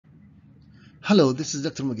Hello, this is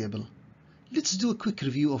Dr. Muqaibel. Let's do a quick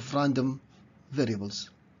review of random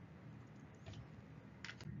variables.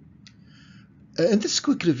 In this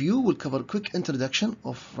quick review, we'll cover a quick introduction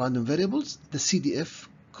of random variables, the CDF,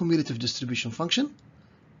 cumulative distribution function,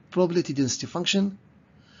 probability density function,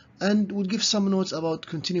 and we'll give some notes about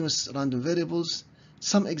continuous random variables,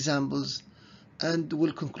 some examples, and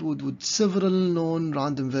we'll conclude with several known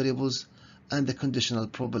random variables and the conditional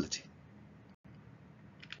probability.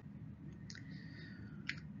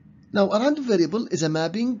 Now, a random variable is a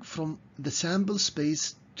mapping from the sample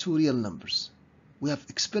space to real numbers. We have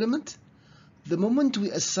experiment. The moment we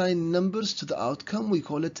assign numbers to the outcome, we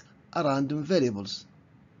call it a random variables.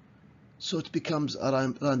 So it becomes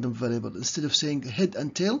a random variable. Instead of saying head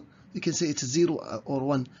and tail, we can say it's a 0 or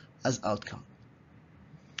 1 as outcome.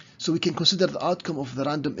 So we can consider the outcome of the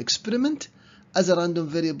random experiment as a random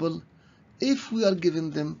variable if we are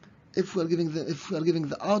giving the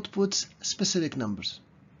outputs specific numbers.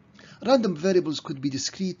 Random variables could be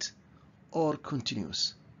discrete or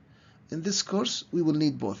continuous. In this course, we will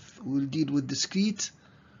need both. We will deal with discrete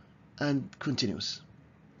and continuous.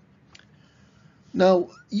 Now,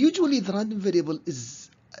 usually the random variable is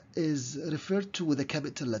referred to with a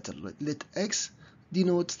capital letter. Let X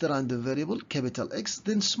denotes the random variable, capital X,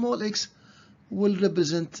 then small x will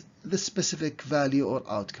represent the specific value or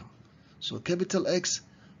outcome. So capital X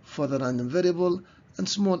for the random variable and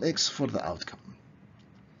small x for the outcome.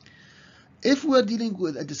 If we are dealing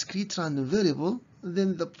with a discrete random variable,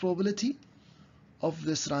 then the probability of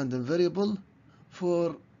this random variable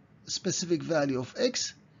for specific value of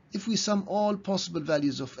x, if we sum all possible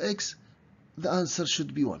values of x, the answer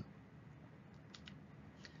should be 1.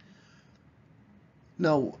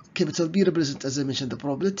 Now, capital B represents, as I mentioned, the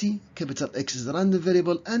probability, capital X is the random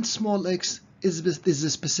variable, and small x is the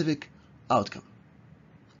specific outcome.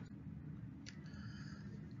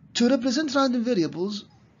 To represent random variables,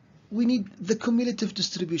 we need the cumulative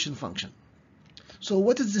distribution function. So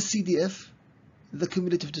what is the CDF, the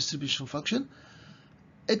cumulative distribution function?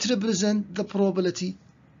 It represents the probability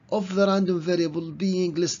of the random variable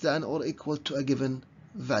being less than or equal to a given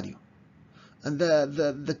value. And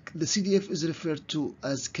the CDF is referred to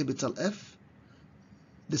as capital F.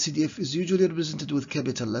 The CDF is usually represented with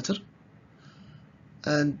capital letter.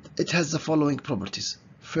 And it has the following properties.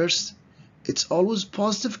 First, it's always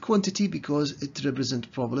positive quantity because it represents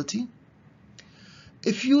probability.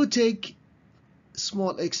 If you take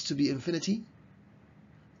small x to be infinity,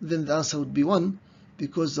 then the answer would be 1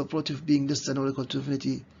 because the probability of being less than or equal to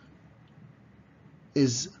infinity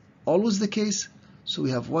is always the case. So we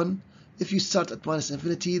have 1. If you start at minus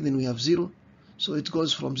infinity, then we have 0. So it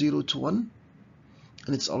goes from 0 to 1.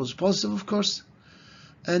 And it's always positive, of course.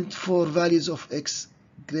 And for values of x2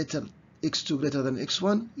 greater than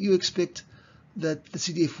x1, you expect that the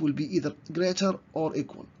CDF will be either greater or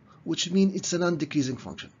equal, which means it's a non-decreasing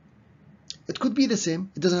function. It could be the same,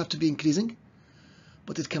 it doesn't have to be increasing,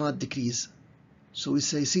 but it cannot decrease. So we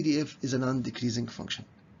say CDF is a non-decreasing function.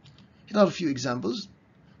 Here are a few examples.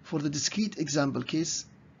 For the discrete example case,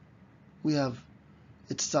 we have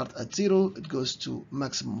it starts at 0, it goes to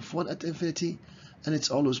maximum of 1 at infinity, and it's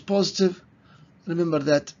always positive. Remember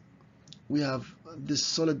that we have this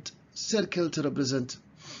solid circle to represent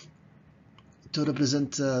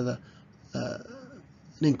an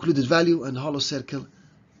included value, and hollow circle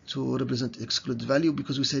to represent excluded value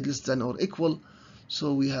because we said less than or equal,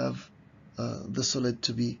 so we have the solid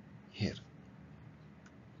to be here.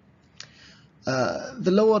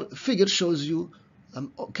 The lower figure shows you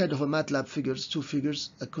kind of a MATLAB figures, two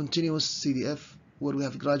figures, a continuous CDF where we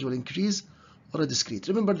have gradual increase, or a discrete.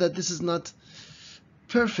 Remember that this is not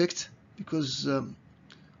perfect because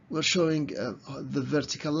we're showing the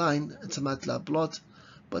vertical line. It's a MATLAB plot,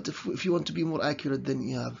 but if you want to be more accurate, then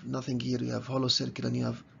you have nothing here. You have hollow circle and you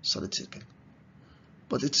have solid circle,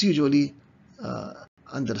 but it's usually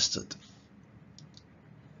understood.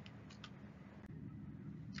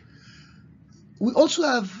 We also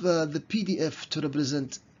have the PDF to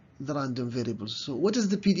represent the random variables. So what is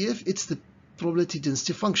the PDF? It's the probability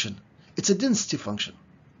density function. It's a density function.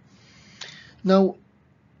 Now,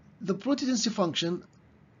 the probability density function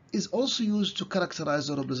is also used to characterize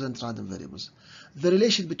or represent random variables. The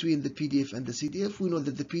relation between the PDF and the CDF, we know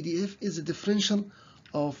that the PDF is a differential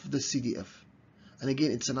of the CDF. And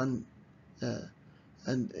again, it's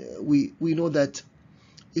we know that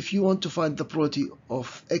if you want to find the probability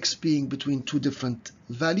of x being between two different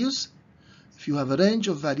values, if you have a range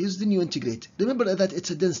of values, then you integrate. Remember that it's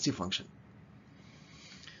a density function.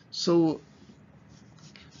 So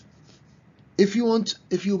if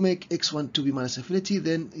you make x1 to be minus infinity,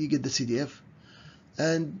 then you get the CDF.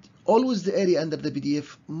 and always the area under the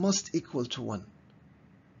PDF must equal to 1.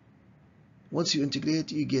 Once you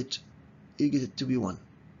integrate, you get it to be 1.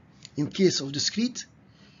 In case of discrete,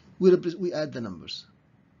 we add the numbers.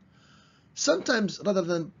 Sometimes, rather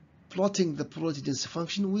than plotting the probability density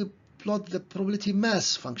function, we plot the probability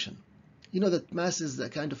mass function. You know that mass is the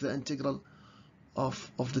kind of the integral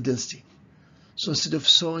of the density. So instead of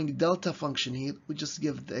showing delta function here, we just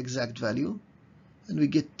give the exact value, and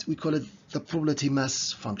we call it the probability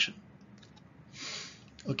mass function.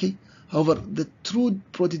 Okay. However, the true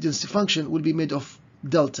probability density function will be made of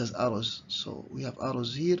deltas, arrows. So we have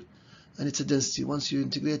arrows here, and it's a density. Once you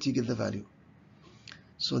integrate, you get the value.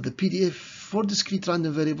 So the PDF for discrete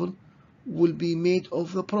random variable will be made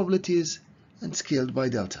of the probabilities and scaled by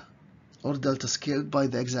delta, or delta scaled by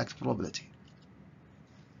the exact probability.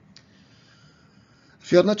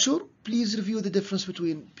 If you are not sure, please review the difference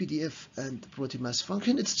between PDF and probability mass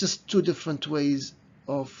function. It's just two different ways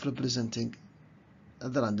of representing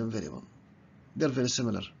the random variable. They're very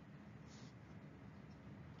similar.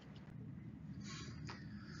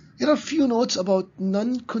 Here are a few notes about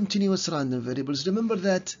non-continuous random variables. Remember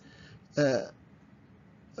that, here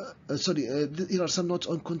are some notes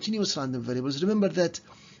on continuous random variables. Remember that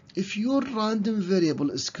if your random variable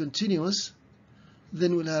is continuous,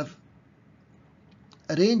 then we'll have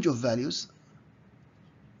a range of values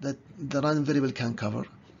that the random variable can cover,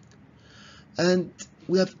 and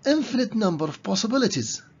we have infinite number of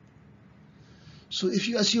possibilities. So if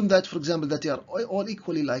you assume that, for example, that they are all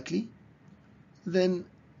equally likely, then,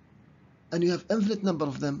 and you have infinite number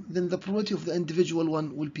of them, then the probability of the individual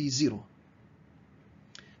one will be 0,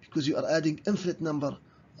 because you are adding infinite number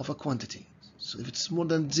of a quantity. So if it's more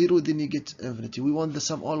than 0, then you get infinity. We want the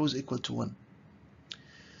sum always equal to 1.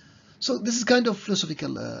 So this is kind of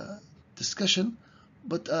philosophical discussion,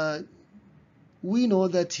 but we know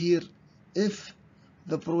that here, if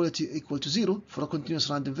the probability equal to 0 for a continuous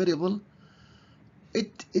random variable,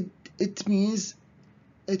 it means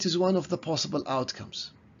it is one of the possible outcomes.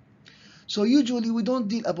 So usually we don't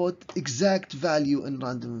deal about exact value in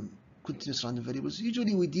continuous random variables.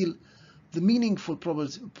 Usually we deal, the meaningful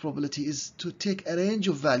probability is to take a range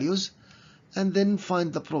of values and then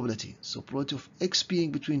find the probability. So probability of x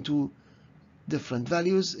being between two different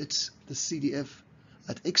values, it's the CDF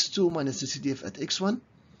at x2 minus the CDF at x1,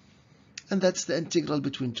 and that's the integral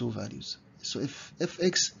between two values. So if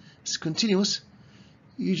fx is continuous,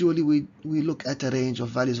 usually we look at a range of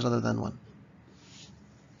values rather than one.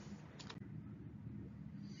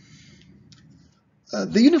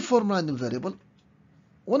 The uniform random variable.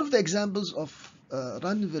 One of the examples of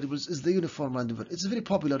random variables is the uniform random variable. It's very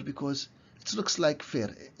popular because it looks like fair.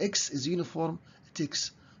 X is uniform. It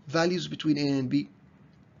takes values between A and B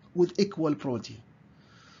with equal probability.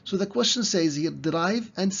 So the question says here,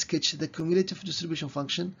 derive and sketch the cumulative distribution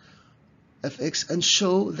function fx and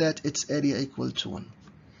show that its area equal to 1.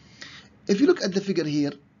 If you look at the figure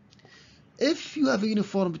here, if you have a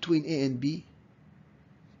uniform between A and B,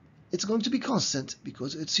 it's going to be constant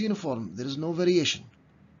because it's uniform. There is no variation.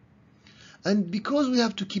 And because we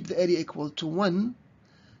have to keep the area equal to 1,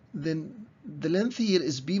 then the length here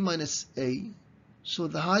is b minus a. So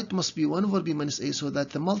the height must be 1 over b minus a, so that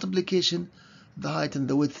the multiplication, the height and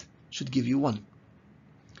the width should give you 1.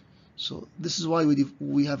 So this is why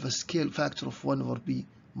we have a scale factor of 1 over b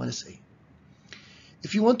minus a.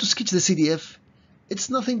 If you want to sketch the CDF, it's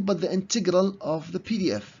nothing but the integral of the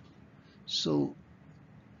PDF. So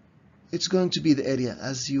it's going to be the area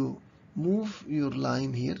as you move your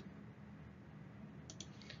line here.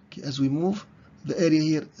 Okay, as we move, the area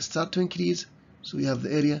here start to increase, so we have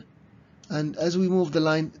the area, and as we move the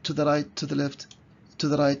line to the right, to the left, to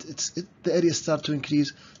the right, the area start to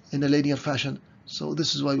increase in a linear fashion. So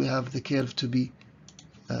this is why we have the curve to be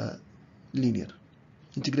linear.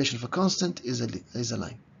 Integration of a constant is a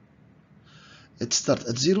line. It starts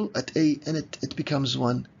at 0 at A and it becomes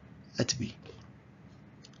 1 at B.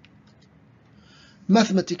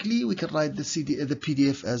 Mathematically, we can write the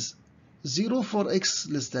PDF as 0 for x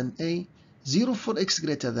less than A, 0 for x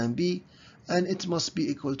greater than B, and it must be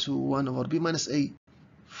equal to 1 over b minus a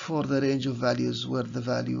for the range of values where the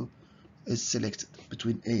value is selected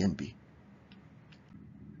between A and B.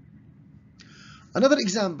 Another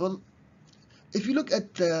example, if you look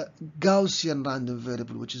at the Gaussian random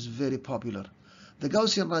variable, which is very popular, the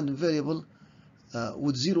Gaussian random variable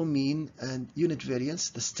with zero mean and unit variance,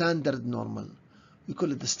 the standard normal. We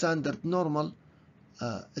call it the standard normal.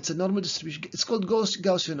 It's a normal distribution. It's called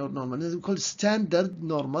Gaussian or normal. And we call it standard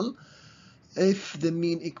normal if the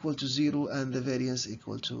mean equal to 0 and the variance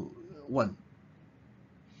equal to 1.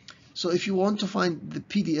 So if you want to find the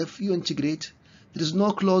PDF, you integrate There is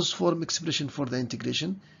no closed form expression for the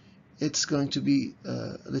integration. It's going to be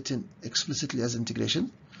written explicitly as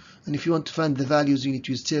integration. And if you want to find the values, you need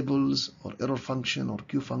to use tables or error function or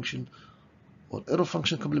Q function or error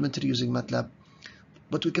function complementary using MATLAB.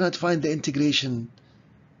 But we cannot find the integration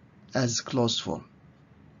as closed form.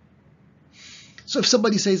 So if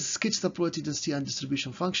somebody says sketch the probability density and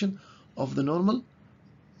distribution function of the normal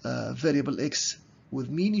variable x with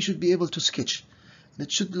mean, you should be able to sketch. And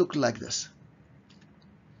it should look like this.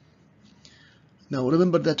 Now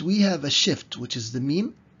remember that we have a shift, which is the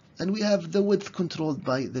mean, and we have the width controlled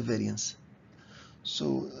by the variance.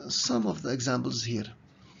 So some of the examples here.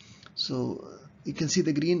 So you can see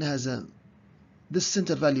the green has this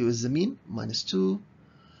center value is the mean, -2,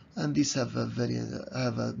 and these have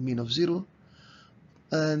a mean of 0.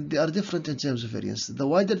 And they are different in terms of variance. The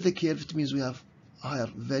wider the curve, it means we have higher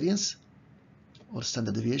variance or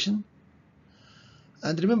standard deviation.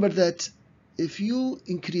 And remember that if you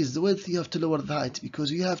increase the width, you have to lower the height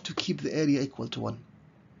because you have to keep the area equal to 1.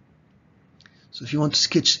 So if you want to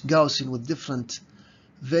sketch Gaussian with different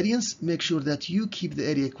variance, make sure that you keep the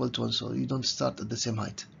area equal to 1 so you don't start at the same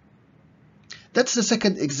height. That's the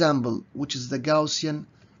second example, which is the Gaussian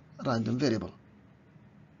random variable.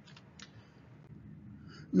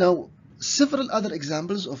 Now, several other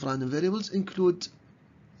examples of random variables include,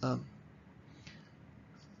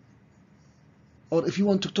 or if you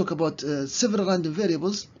want to talk about several random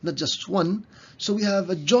variables, not just one, so we have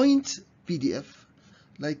a joint PDF,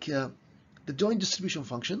 like the joint distribution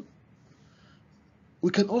function.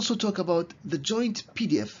 We can also talk about the joint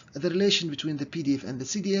PDF, the relation between the PDF and the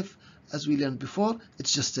CDF, as we learned before.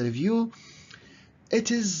 It's just a review. It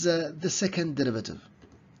is the second derivative.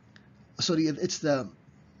 Sorry, it's the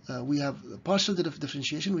we have partial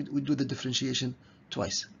differentiation. We do the differentiation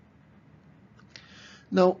twice.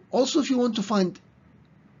 Now, also if you want to find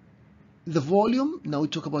the volume, now we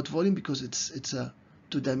talk about volume because it's a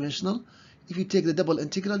two-dimensional. If you take the double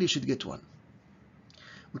integral, you should get 1.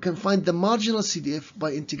 We can find the marginal CDF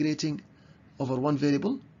by integrating over one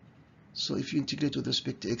variable. So if you integrate with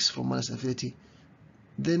respect to x from minus infinity,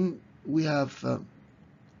 then we have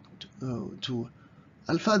to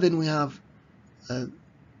alpha, then we have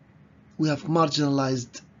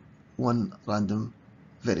marginalized one random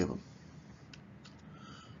variable.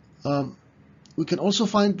 We can also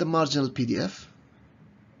find the marginal PDF,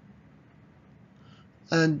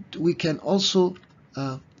 and we can also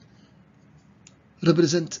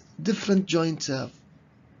represent different joint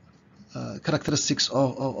characteristics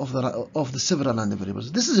of the several random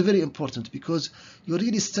variables. This is very important because you're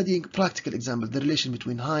really studying practical example, the relation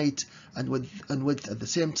between height and width at the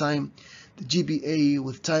same time, the GBA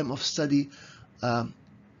with time of study,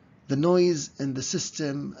 the noise in the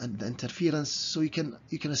system and the interference. So you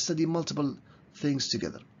can study multiple things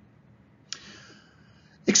together.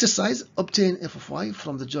 Exercise: obtain f of y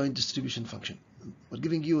from the joint distribution function. We're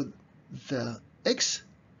giving you the x.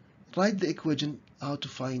 Write the equation how to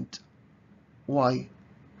find y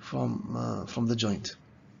from the joint.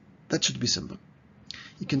 That should be simple.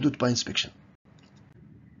 You can do it by inspection.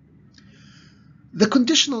 The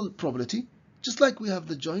conditional probability, just like we have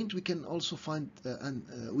the joint, we can also find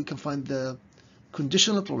we can find the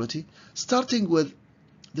conditional probability starting with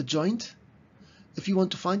the joint. If you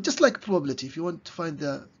want to find, just like probability, if you want to find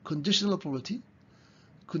the conditional probability,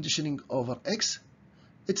 conditioning over x,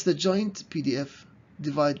 it's the joint PDF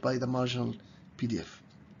divided by the marginal PDF.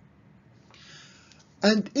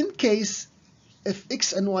 And in case if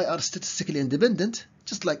x and y are statistically independent,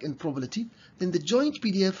 just like in probability, then the joint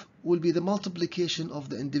PDF will be the multiplication of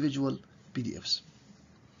the individual PDFs.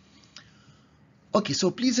 Okay,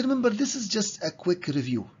 so please remember, this is just a quick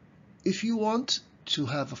review. If you want to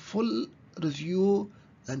have a full review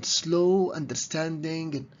and slow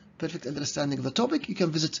understanding and perfect understanding of the topic, you can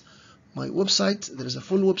visit my website. There is a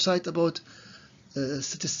full website about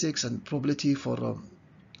statistics and probability for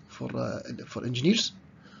engineers,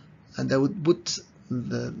 and I would put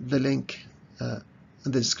the link in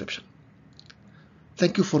the description.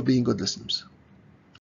 Thank you for being good listeners.